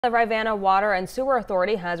The Rivanna Water and Sewer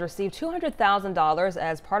Authority has received $200,000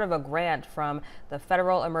 as part of a grant from the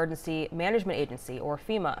Federal Emergency Management Agency, or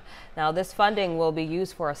FEMA. Now, this funding will be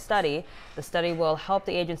used for a study. The study will help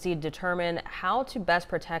the agency determine how to best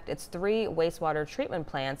protect its 3 wastewater treatment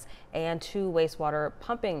plants and 2 wastewater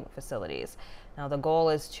pumping facilities. Now, the goal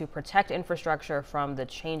is to protect infrastructure from the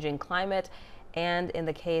changing climate and, in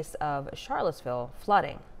the case of Charlottesville,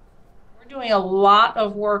 flooding. We're doing a lot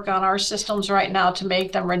of work on our systems right now to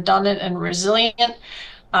make them redundant and resilient.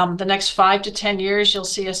 The next 5 to 10 years, you'll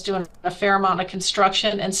see us doing a fair amount of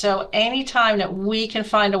construction. And so anytime that we can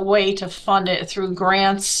find a way to fund it through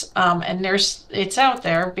grants, and it's out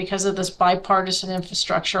there because of this bipartisan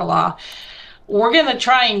infrastructure law, we're going to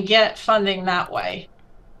try and get funding that way.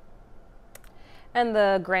 And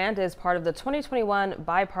the grant is part of the 2021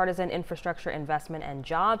 Bipartisan Infrastructure Investment and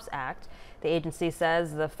Jobs Act. The agency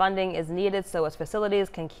says the funding is needed so its facilities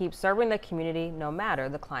can keep serving the community no matter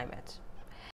the climate.